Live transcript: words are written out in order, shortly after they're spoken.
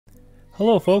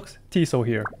Hello folks, Tiso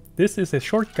here. This is a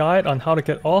short guide on how to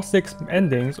get all 6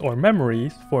 endings or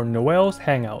memories for Noelle's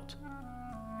Hangout.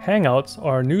 Hangouts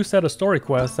are a new set of story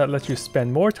quests that let you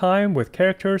spend more time with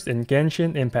characters in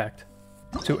Genshin Impact.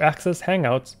 To access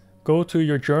Hangouts, go to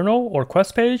your journal or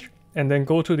quest page, and then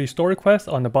go to the story quest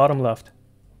on the bottom left.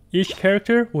 Each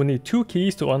character will need 2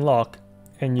 keys to unlock,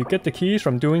 and you get the keys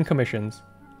from doing commissions.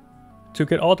 To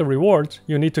get all the rewards,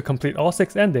 you'll need to complete all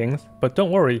 6 endings, but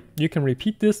don't worry, you can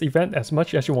repeat this event as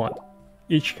much as you want.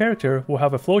 Each character will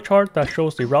have a flowchart that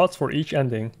shows the routes for each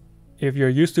ending. If you're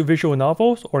used to visual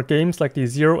novels or games like the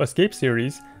Zero Escape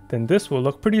series, then this will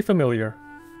look pretty familiar.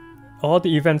 All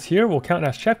the events here will count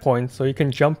as checkpoints, so you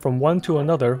can jump from one to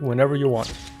another whenever you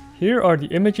want. Here are the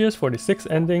images for the 6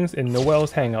 endings in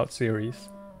Noelle's Hangout series.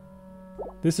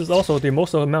 This is also the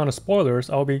most amount of spoilers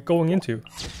I'll be going into.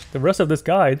 The rest of this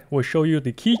guide will show you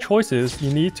the key choices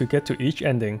you need to get to each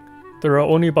ending. There are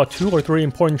only about 2 or 3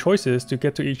 important choices to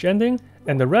get to each ending,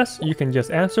 and the rest you can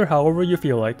just answer however you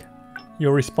feel like.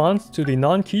 Your response to the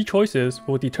non-key choices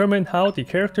will determine how the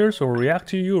characters will react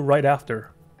to you right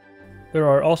after. There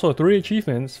are also 3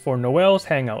 achievements for Noelle's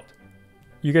Hangout.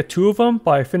 You get 2 of them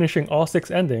by finishing all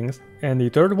 6 endings, and the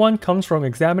 3rd one comes from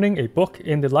examining a book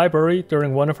in the library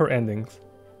during one of her endings.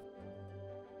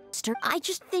 I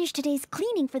just finished today's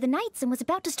cleaning for the nights and was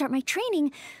about to start my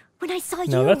training when I saw you.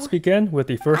 Now let's begin with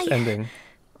the first ending.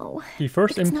 The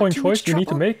first important choice you need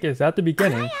to make is at the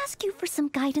beginning. Can I ask you for some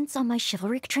guidance on my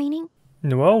chivalric training?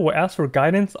 Noelle will ask for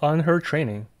guidance on her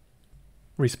training.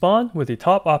 Respond with the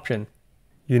top option.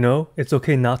 You know, it's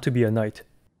okay not to be a knight.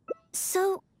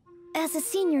 So, as a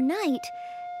senior knight,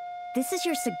 this is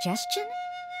your suggestion?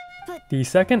 But the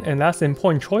second and last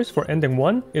important choice for ending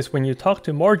 1 is when you talk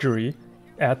to Marjorie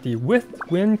at the With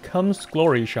Wind Comes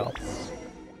Glory shop.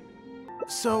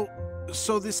 So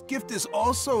this gift is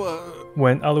also a...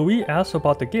 When Aloy asks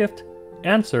about the gift,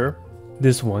 answer,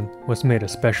 "This one was made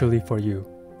especially for you."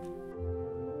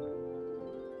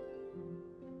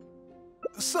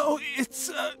 So it's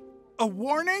a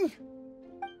warning?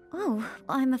 oh,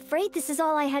 I'm afraid this is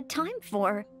all I had time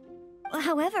for.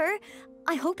 However,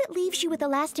 I hope it leaves you with a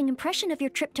lasting impression of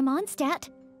your trip to Mondstadt.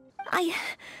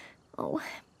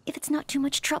 If it's not too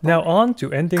much trouble. Now on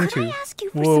to ending 2. Could I ask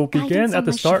you for We'll some begin guidance at on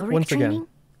the my start chivalric once again. training?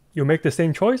 You'll make the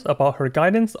same choice about her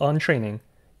guidance on training.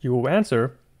 You will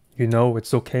answer, "You know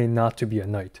it's okay not to be a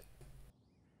knight."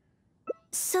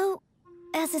 So,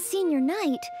 as a senior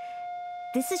knight,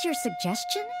 this is your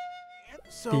suggestion?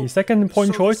 The second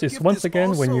important choice this is gift once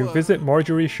again when you also visit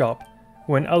Marjorie's shop.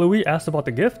 When Aloy asks about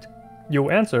the gift,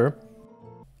 you'll answer,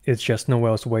 "It's just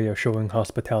Noelle's way of showing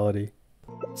hospitality."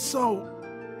 So,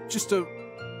 just a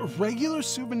regular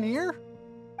souvenir?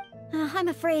 I'm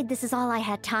afraid this is all I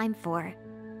had time for.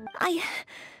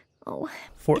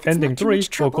 For if it's ending not too 3,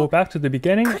 much we'll trouble, go back to the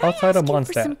beginning could outside I of ask you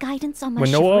for some Mondstadt. guidance on my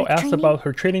When Noelle chivalric asks training? about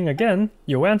her training again,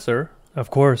 you'll answer, "Of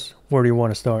course, where do you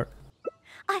want to start?"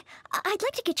 I'd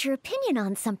like to get your opinion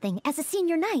on something as a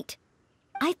senior knight.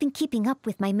 I've been keeping up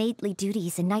with my maidly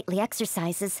duties and nightly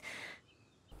exercises.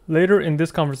 Later in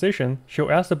this conversation,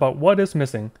 she'll ask about what is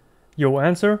missing. You'll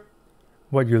answer,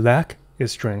 "What you lack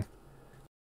is strength."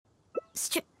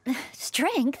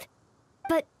 Strength?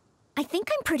 But I think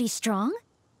I'm pretty strong.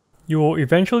 You will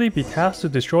eventually be tasked to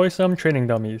destroy some training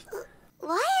dummies.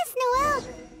 Why is Noelle?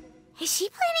 Is she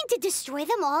planning to destroy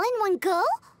them all in one go?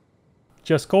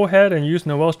 Just go ahead and use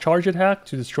Noelle's charge attack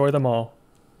to destroy them all.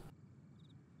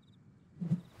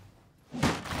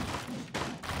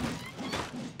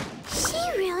 She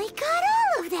really got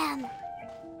all of them.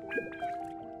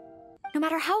 No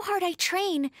matter how hard I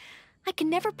train, I can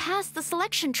never pass the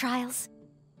selection trials.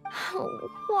 Oh,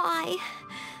 why?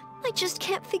 I just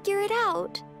can't figure it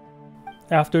out.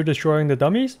 After destroying the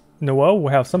dummies, Noelle will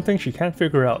have something she can't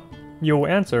figure out. You will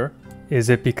answer, "Is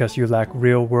it because you lack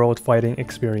real-world fighting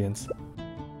experience?"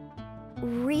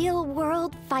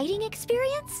 Real-world fighting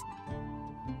experience?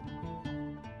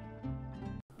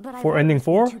 For ending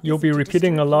 4, you'll be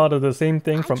repeating a lot of the same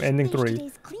thing from ending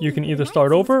 3. You can either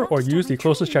start over or use the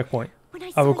closest checkpoint.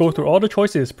 I will go through all the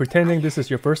choices pretending this is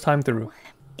your first time through.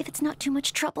 If it's not too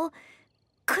much trouble,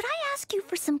 could I ask you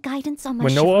for some guidance on my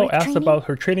When Noelle chivalric asks training? about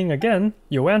her training again,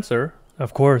 you'll answer,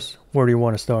 "Of course, where do you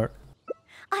want to start?"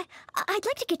 I'd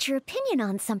like to get your opinion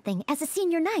on something as a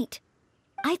senior knight.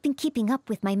 I've been keeping up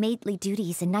with my maidly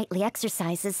duties and nightly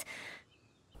exercises.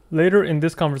 Later in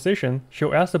this conversation,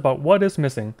 she'll ask about what is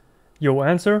missing. You'll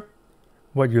answer,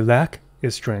 "What you lack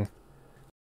is strength."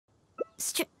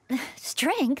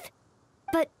 Strength?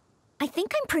 But I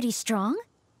think I'm pretty strong.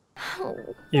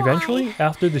 Eventually,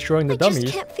 after destroying the I just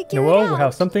dummies, can't figure it Noelle will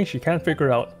have out. something she can't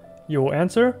figure out. You will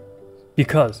answer,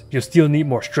 "Because you still need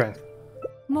more strength."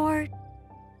 More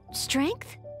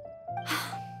Strength?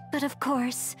 But of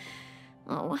course.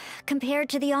 Oh, compared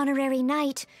to the honorary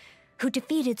knight who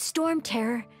defeated Storm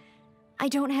Terror, I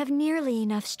don't have nearly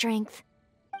enough strength.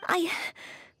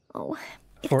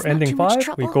 For ending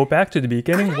 5, we go back to the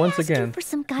beginning once again.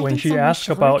 When she asks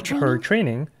about her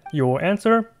training, you will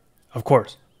answer, of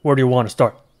course. Where do you want to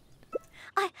start?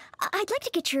 I'd like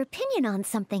to get your opinion on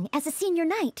something as a senior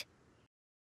knight.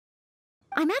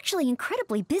 I'm actually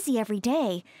incredibly busy every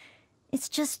day. It's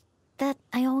just that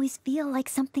I always feel like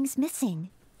something's missing.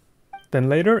 Then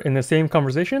later, in the same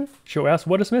conversation, she'll ask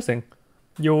what is missing.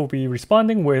 You'll be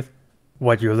responding with,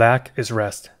 what you lack is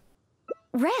rest.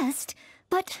 Rest?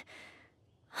 But...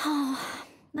 oh,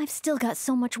 I've still got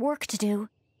so much work to do.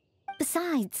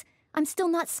 Besides, I'm still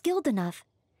not skilled enough.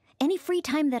 Any free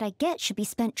time that I get should be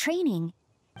spent training.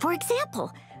 For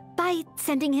example, by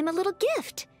sending him a little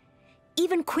gift.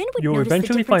 Even Quinn would You'll notice the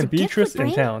eventually difference find a gift Beatrice would in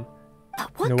bring. town.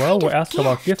 What Noelle kind will of ask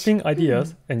about gift? gifting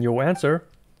ideas, and you'll answer,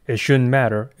 it shouldn't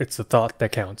matter, it's the thought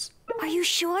that counts. Are you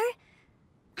sure?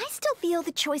 I still feel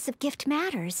the choice of gift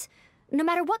matters, no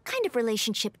matter what kind of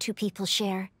relationship two people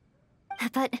share.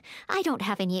 But I don't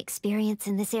have any experience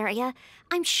in this area.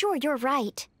 I'm sure you're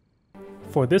right.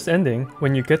 For this ending,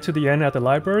 when you get to the end at the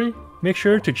library, make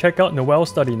sure to check out Noelle's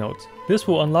study notes. This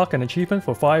will unlock an achievement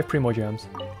for 5 Primogems.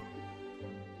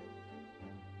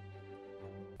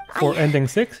 For ending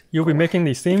 6, you'll be making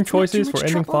the same choices for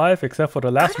ending 5 except for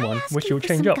the last one, which you'll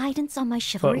change up.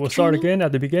 But we'll start again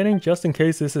at the beginning just in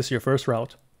case this is your first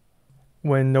route.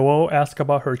 When Noelle asks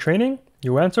about her training,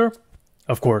 you answer,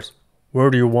 of course. Where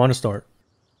do you want to start?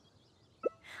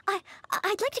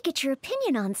 I'd like to get your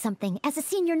opinion on something as a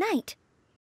senior knight.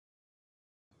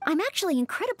 I'm actually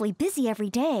incredibly busy every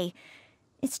day.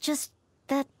 It's just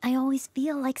that I always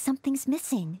feel like something's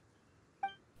missing.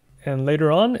 And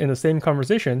later on, in the same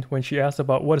conversation, when she asks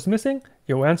about what is missing,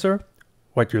 you'll answer,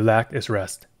 what you lack is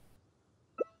rest.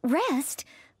 Rest?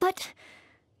 But...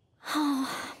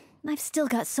 oh, I've still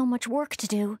got so much work to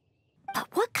do. But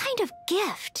what kind of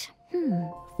gift?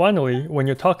 Finally, when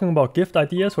you're talking about gift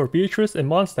ideas for Beatrice and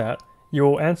Mondstadt, you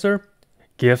will answer,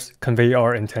 gifts convey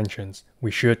our intentions.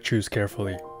 We should choose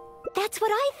carefully. That's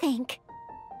what I think.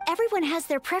 Everyone has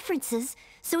their preferences,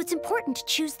 so it's important to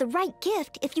choose the right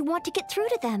gift if you want to get through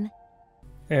to them.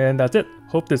 And that's it.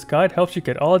 Hope this guide helps you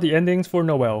get all the endings for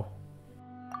Noelle.